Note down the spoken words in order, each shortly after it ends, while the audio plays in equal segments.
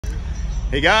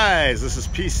Hey guys, this is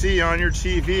PC on your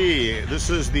TV. This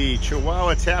is the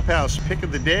Chihuahua Tap House pick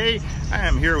of the day. I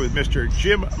am here with Mr.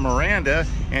 Jim Miranda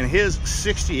and his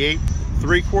 68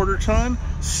 3/4 ton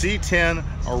C10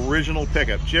 original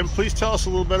pickup. Jim, please tell us a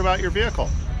little bit about your vehicle.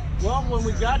 Well, when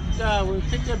we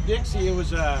picked up Dixie, it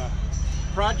was a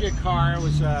project car. It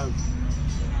was a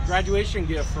graduation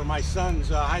gift for my son's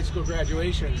high school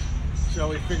graduation. So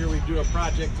we figured we'd do a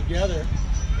project together.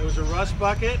 It was a rust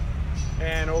bucket.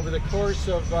 And over the course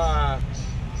of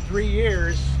 3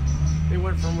 years, it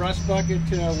went from rust bucket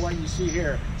to what you see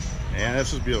here. And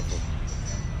this is beautiful.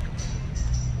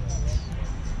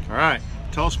 All right,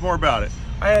 tell us more about it.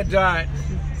 I had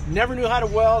never knew how to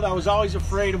weld. I was always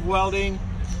afraid of welding.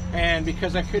 And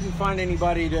because I couldn't find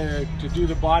anybody to do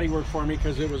the body work for me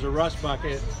because it was a rust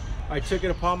bucket, I took it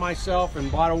upon myself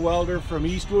and bought a welder from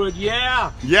Eastwood.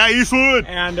 Yeah, Eastwood.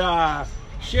 And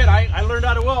shit, I learned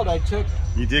how to weld. I took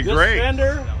this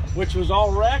fender, which was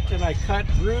all wrecked, and I cut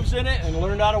grooves in it and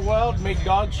learned how to weld. Made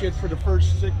dog shit for the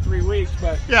first 3 weeks,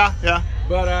 but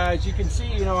But as you can see,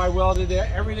 you know, I welded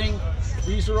everything.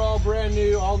 These are all brand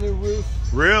new, all new roof.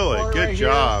 Really, good right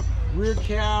job. Here, rear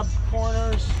cab,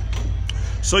 corners.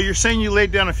 So you're saying you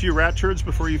laid down a few rat turds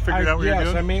before you figured out what you're doing?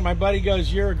 Yes, I mean, my buddy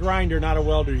goes, "You're a grinder, not a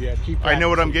welder yet. Keep practicing." I know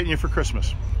what I'm getting you for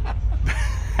Christmas.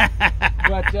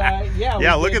 But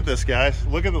yeah, look at this, guys.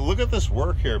 Look at this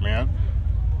work here, man.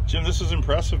 Jim, this is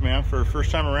impressive, man. For a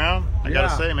first time around, I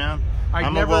gotta say, man.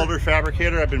 I'm a welder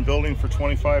fabricator. I've been building for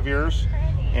 25 years,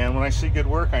 and when I see good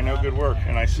work, I know good work,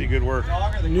 and I see good work.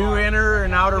 New inner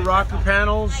and outer rocker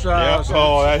panels. Yeah.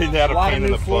 So I didn't have a pain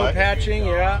in the floor patching.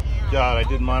 Yeah. God, I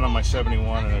did mine on my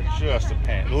 71, and it's just a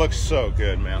pain. It looks so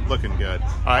good, man. Looking good.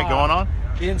 All right, going on.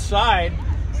 Inside,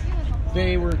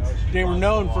 they were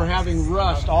known for having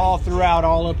rust all throughout,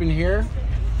 all up in here.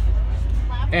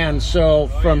 And so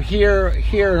from here,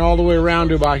 and all the way around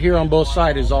to about here on both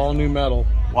sides is all new metal.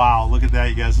 Wow, look at that,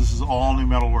 you guys. This is all new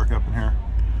metal work up in here.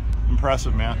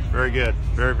 Impressive, man. Very good.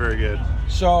 Very, very good.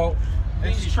 So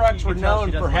these trucks were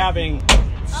known for having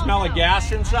smell of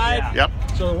gas inside. Yep.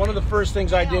 So one of the first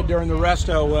things I did during the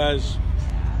resto was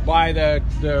buy the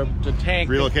tank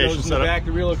relocation that goes in the back,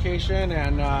 the relocation,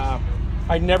 and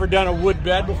I'd never done a wood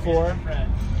bed before.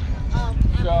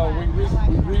 So we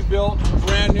rebuilt a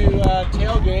brand new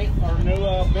tailgate, or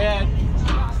new bed,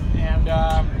 and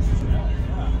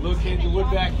located the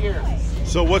wood back here.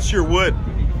 So what's your wood?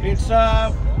 It's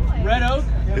red oak.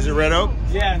 Is it red oak?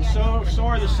 Yeah, and so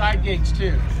are the side gates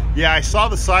too. Yeah, I saw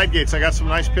the side gates. I got some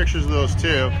nice pictures of those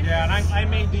too. Yeah, and I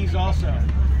made these also.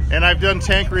 And I've done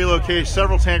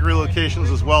several tank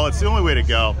relocations as well. It's the only way to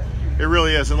go. It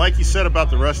really is. And like you said about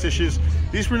the rust issues,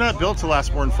 these were not built to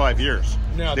last more than 5 years.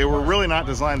 No, they were really not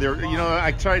designed. They were, you know,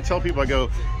 I try to tell people, I go,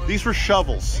 these were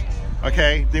shovels.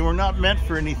 Okay, they were not meant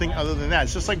for anything other than that.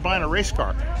 It's just like buying a race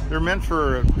car. They're meant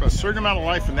for a certain amount of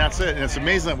life, and that's it. And it's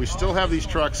amazing that we still have these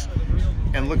trucks,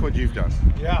 and look what you've done.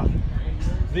 Yeah,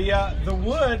 the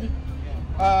wood,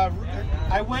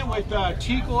 I went with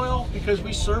teak oil because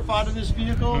we surf out of this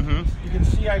vehicle. You can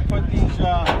see I put these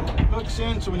hooks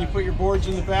in, so when you put your boards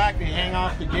in the back, they hang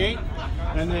off the gate,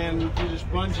 and then you just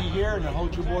bungee here and it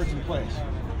holds your boards in place.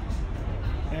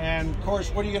 And of course,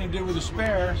 what are you going to do with a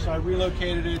spare? So I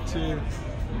relocated it to,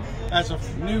 as a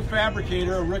new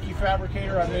fabricator, a rookie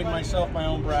fabricator, I made myself my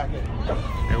own bracket.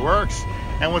 It works.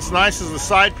 And what's nice is the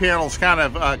side panels kind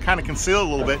of conceal a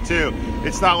little bit too.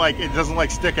 It's not like, it doesn't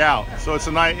like stick out. So it's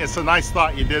a nice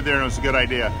thought you did there, and it was a good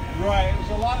idea. Right. It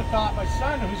was a lot of thought. My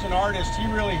son, who's an artist,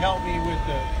 he really helped me with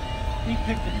he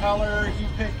picked the color, he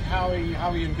picked how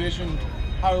he envisioned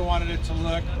how he wanted it to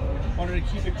look. Wanted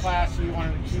to keep it classy,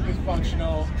 wanted to keep it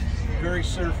functional, very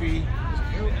surfy.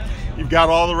 You've got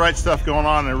all the right stuff going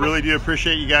on. I really do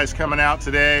appreciate you guys coming out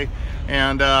today.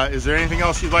 And is there anything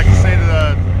else you'd like to say to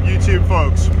the YouTube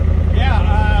folks?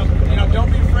 Yeah, you know,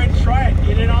 don't be afraid to try it.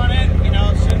 Get in on it. You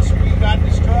know, since we got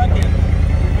this truck, and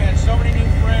we've had so many new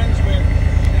friends with,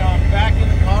 you know, I'm back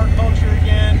into car culture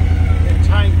again, and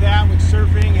tying that with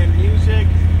surfing and music.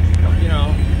 You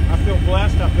know, I feel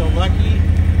blessed. I feel lucky.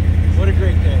 What a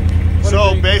great day.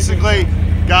 So basically,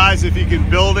 guys, if you can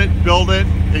build it, build it.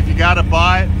 If you got to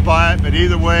buy it, buy it. But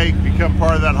either way, become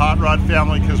part of that hot rod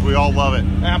family because we all love it.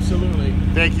 Absolutely.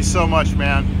 Thank you so much,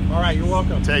 man. All right, you're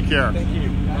welcome. Take care. Thank you.